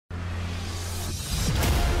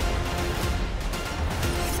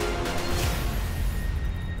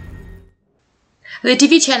The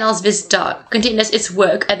TV channel Zvezda continues its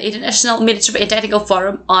work at the International Military and Technical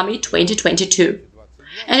Forum Army-2022.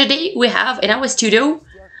 And today we have in our studio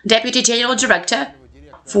Deputy General Director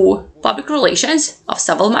for Public Relations of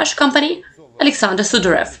Sovelmash company, Alexander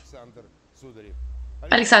Sudarev.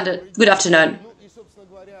 Alexander, good afternoon.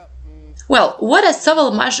 Well, what does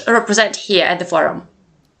Sovelmash represent here at the forum?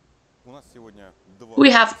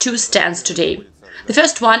 We have two stands today. The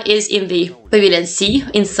first one is in the Pavilion C,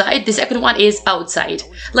 inside. The second one is outside.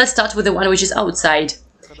 Let's start with the one which is outside.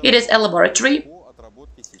 It is a laboratory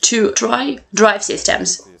to try drive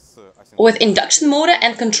systems with induction motor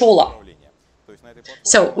and controller.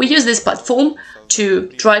 So we use this platform to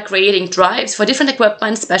try creating drives for different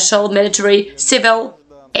equipment, special, military, civil,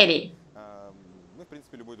 any.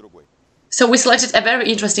 So we selected a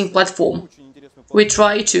very interesting platform. We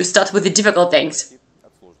try to start with the difficult things.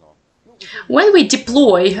 When we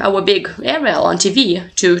deploy our big aerial on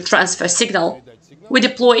TV to transfer signal, we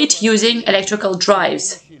deploy it using electrical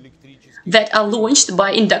drives that are launched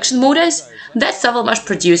by induction motors that Sovelmash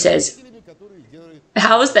produces. A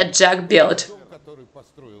house that Jack built.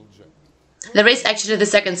 There is actually the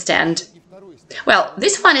second stand. Well,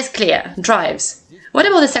 this one is clear, drives. What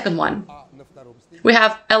about the second one? We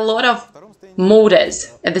have a lot of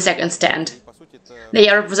motors at the second stand. They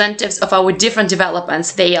are representatives of our different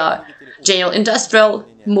developments. They are general industrial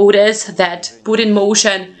motors that put in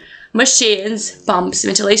motion machines, pumps,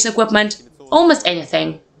 ventilation equipment, almost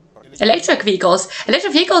anything. Electric vehicles,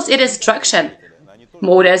 it is traction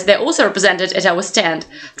motors. They're also represented at our stand.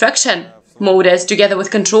 Traction motors together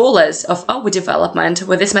with controllers of our development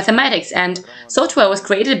with this mathematics and software was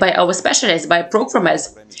created by our specialists, by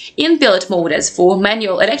programmers. Inbuilt motors for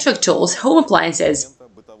manual electric tools, home appliances.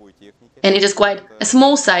 And it is quite a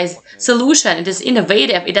small size solution. It is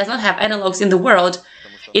innovative. It does not have analogs in the world.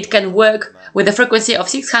 It can work with a frequency of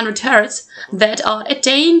 600 Hz that are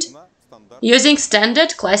attained using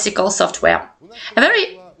standard classical software. A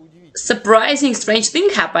very surprising, strange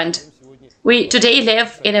thing happened. We today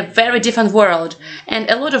live in a very different world, and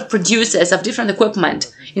a lot of producers of different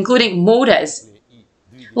equipment, including motors,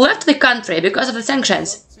 left the country because of the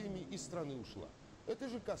sanctions.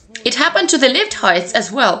 It happened to the lift hoists as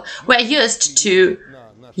well. We're used to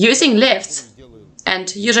using lifts,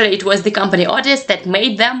 and usually it was the company Otis that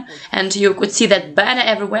made them, and you could see that banner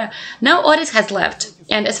everywhere. Now Otis has left,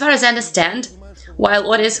 and as far as I understand,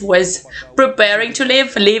 while Otis was preparing to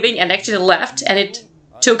leaving and actually left, and it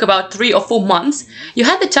took about 3 or 4 months, you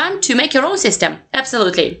had the time to make your own system.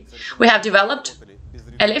 Absolutely. We have developed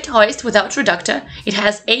a lift hoist without reductor. It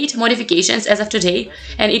has 8 modifications as of today,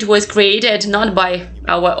 and it was created not by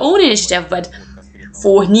our own initiative, but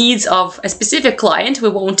for needs of a specific client, we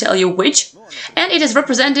won't tell you which, and it is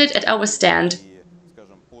represented at our stand.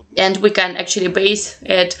 And we can actually base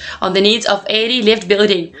it on the needs of any lift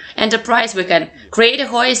building enterprise. We can create a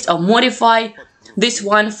hoist or modify this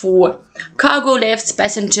one for cargo lifts,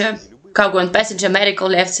 cargo and passenger medical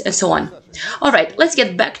lifts, and so on. Alright, let's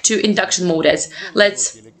get back to induction motors.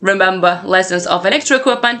 Let's remember lessons of electric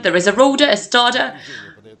equipment. There is a rotor, a starter,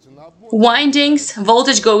 windings,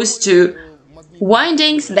 voltage goes to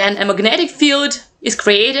windings, then a magnetic field is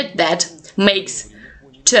created that makes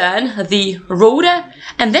turn the rotor,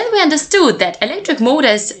 and then we understood that electric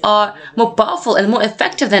motors are more powerful and more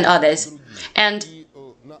effective than others. And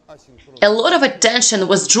a lot of attention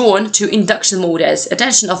was drawn to induction motors,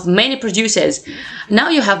 attention of many producers. Now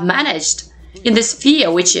you have managed, in this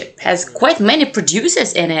sphere, which has quite many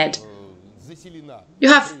producers in it, you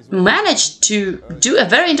have managed to do a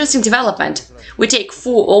very interesting development. We take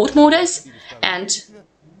 4 old motors and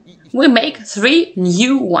we make 3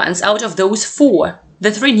 new ones out of those 4.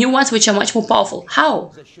 The 3 new ones which are much more powerful.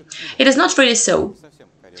 How? It is not really so.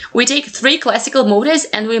 We take 3 classical motors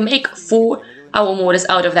and we make 4 our motors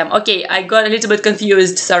out of them. Okay, I got a little bit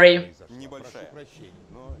confused, sorry.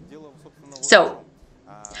 So,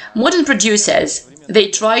 modern producers, they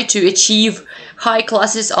try to achieve high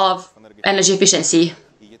classes of energy efficiency,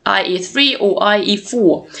 IE3 or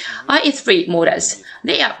IE4. IE3 motors,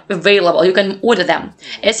 they are available, you can order them.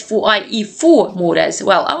 As for IE4 motors,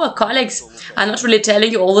 well, our colleagues are not really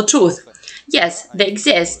telling you all the truth. Yes, they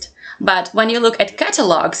exist, but when you look at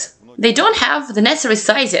catalogs, they don't have the necessary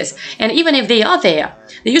sizes, and even if they are there,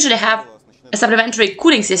 they usually have a supplementary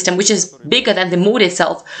cooling system which is bigger than the motor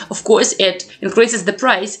itself. Of course, it increases the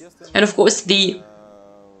price, and of course the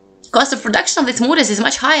cost of production of these motors is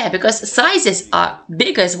much higher because sizes are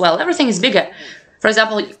bigger as well. Everything is bigger. For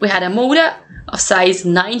example, we had a motor of size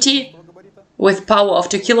 90 with power of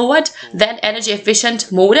 2 kilowatt, then energy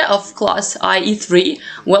efficient motor of class IE3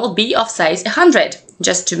 will be of size 100,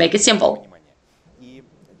 just to make it simple.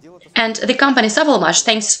 And the company Sovelmash,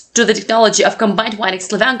 thanks to the technology of combined winding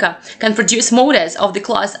Slavyanka, can produce motors of the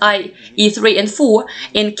class IE3 and 4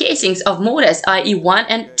 in casings of motors IE1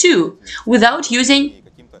 and 2 without using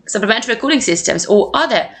supplementary cooling systems or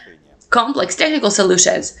other complex technical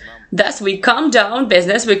solutions. Thus, we calm down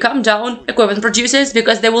business, we calm down equipment producers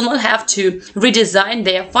because they will not have to redesign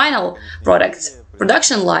their final products,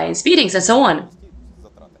 production lines, feedings, and so on.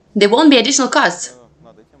 There won't be additional costs.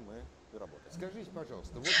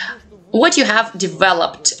 What you have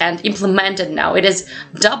developed and implemented now, it is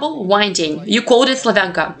double winding. You called it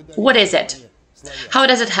Slavyanka. What is it? How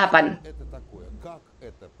does it happen?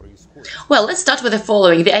 Well, let's start with the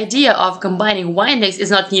following. The idea of combining windings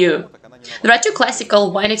is not new. There are two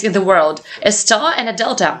classical windings in the world, a star and a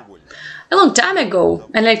delta. A long time ago,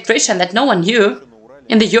 an electrician that no one knew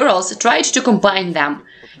in the Urals tried to combine them.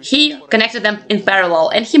 He connected them in parallel,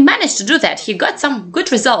 and he managed to do that. He got some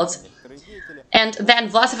good results. And then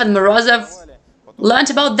Vlasov and Morozov learned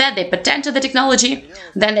about that, they patented the technology.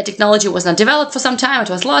 Then the technology was not developed for some time, it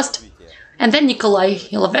was lost. And then Nikolai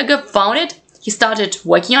Ilovega found it, he started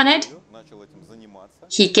working on it.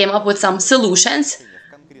 He came up with some solutions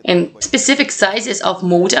in specific sizes of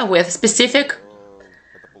motor with specific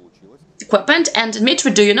equipment. And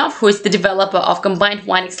Dmitry Duyunov, who is the developer of combined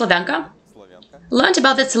winding Slavyanka, learned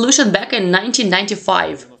about that solution back in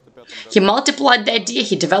 1995. He multiplied the idea,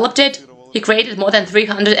 he developed it. He created more than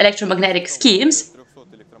 300 electromagnetic schemes,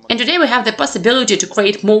 and today we have the possibility to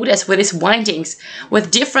create motors with these windings,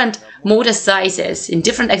 with different motor sizes, in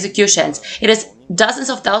different executions. It is dozens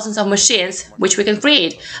of thousands of machines which we can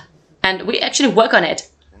create, and we actually work on it.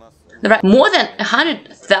 There are more than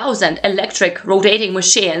 100,000 electric rotating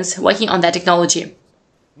machines working on that technology.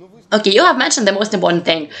 Okay, you have mentioned the most important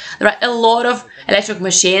thing. There are a lot of electric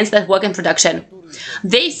machines that work in production.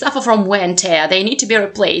 They suffer from wear and tear, they need to be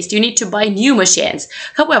replaced, you need to buy new machines.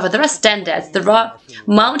 However, there are standards, there are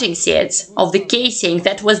mounting sets of the casing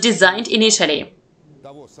that was designed initially.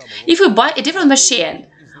 If we buy a different machine,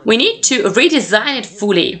 we need to redesign it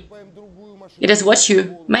fully. It is what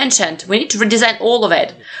you mentioned, we need to redesign all of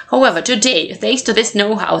it. However, today, thanks to this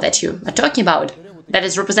know-how that you are talking about, that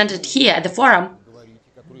is represented here at the forum,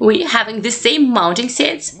 we having the same mounting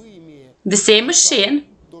sets, the same machine.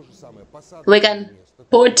 We can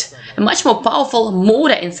put a much more powerful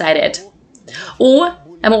motor inside it, or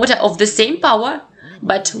a motor of the same power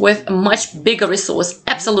but with a much bigger resource.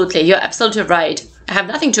 Absolutely, you're absolutely right. I have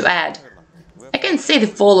nothing to add. I can say the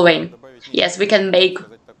following. Yes, we can make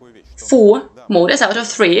 4 motors out of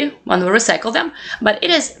 3 when we recycle them, but it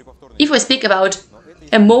is, if we speak about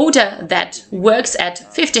a motor that works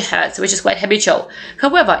at 50 Hz, which is quite habitual.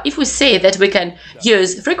 However, if we say that we can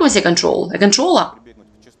use frequency control, a controller,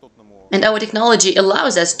 and our technology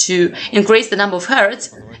allows us to increase the number of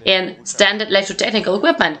hertz in standard electrotechnical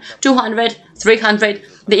equipment, 200, 300,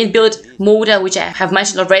 the inbuilt motor, which I have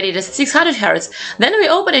mentioned already, is 600 hertz, then we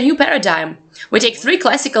open a new paradigm. We take 3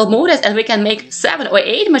 classical motors and we can make 7 or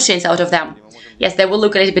 8 machines out of them. Yes, they will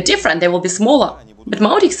look a little bit different, they will be smaller, but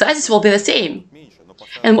mounting sizes will be the same.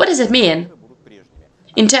 And what does it mean?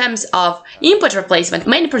 In terms of input replacement,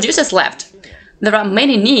 many producers left. There are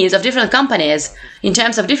many needs of different companies in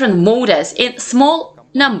terms of different motors in small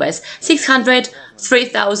numbers, 600,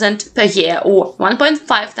 3,000 per year or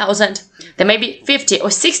 1,500. There may be 50 or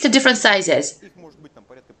 60 different sizes.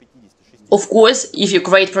 Of course, if you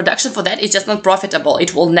create production for that, it's just not profitable.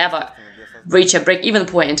 It will never reach a break-even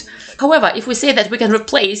point. However, if we say that we can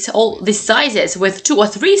replace all these sizes with 2 or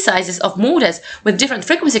 3 sizes of motors with different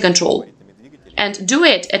frequency control and do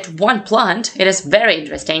it at one plant, it is very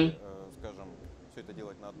interesting.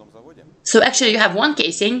 So actually you have one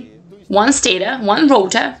casing, one stator, one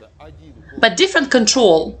rotor, but different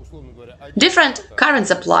control, different current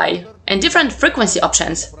supply and different frequency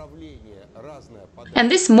options. And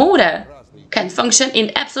this motor can function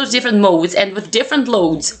in absolutely different modes and with different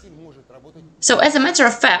loads. So as a matter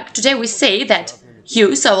of fact, today we say that you,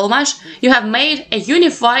 Sovelmash, you have made a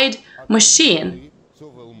unified machine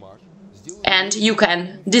and you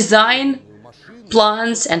can design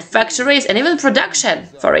plants and factories and even production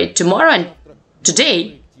for it tomorrow and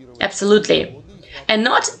today, absolutely, and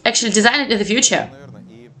not actually design it in the future.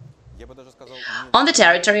 On the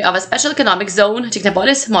territory of a special economic zone,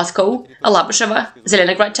 Technopolis, Moscow, Alabushevo,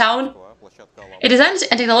 Zelenograd town, a design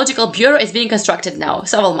and technological bureau is being constructed now,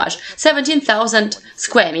 Sovelmash, 17,000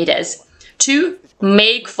 square meters, to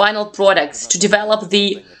make final products, to develop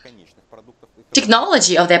the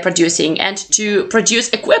technology of their producing and to produce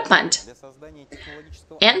equipment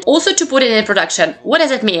and also to put it in production. What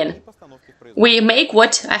does it mean? We make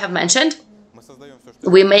what I have mentioned.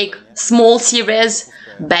 We make small series,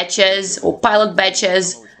 batches or pilot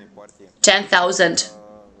batches 10,000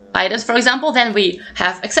 items, for example, then we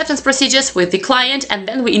have acceptance procedures with the client, and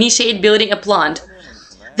then we initiate building a plant.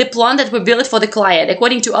 The plant that we built for the client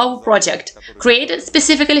according to our project, created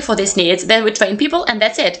specifically for these needs, then we train people, and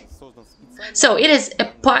that's it. So it is a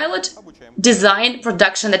pilot design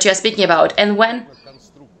production that you are speaking about, and when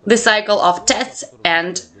the cycle of tests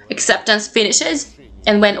and acceptance finishes,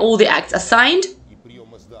 and when all the acts are signed,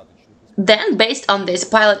 then based on this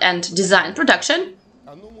pilot and design production,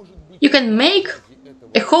 you can make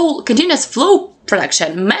a whole continuous flow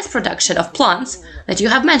production, mass production of plants that you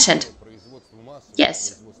have mentioned.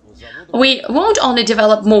 Yes. We won't only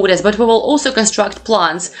develop motors, but we will also construct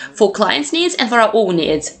plants for clients' needs and for our own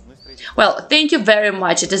needs. Well, thank you very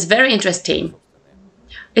much. It is very interesting.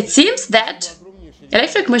 It seems that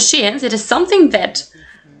electric machines, it is something that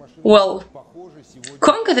will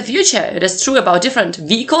conquer the future. It is true about different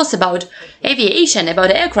vehicles, about aviation,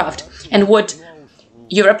 about aircraft. And what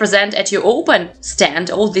you represent at your open stand,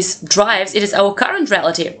 all these drives, it is our current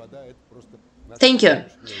reality. Thank you.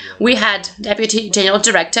 We had Deputy General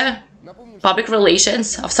Director, Public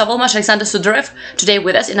Relations of Sovelmash, Alexander Sudarev, today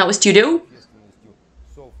with us in our studio.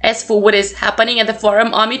 As for what is happening at the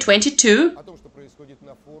forum Army-2022,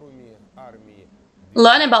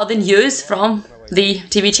 learn about the news from the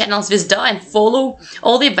TV channel Zvezda and follow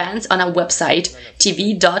all the events on our website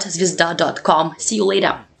tv.zvezda.com. See you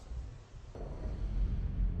later.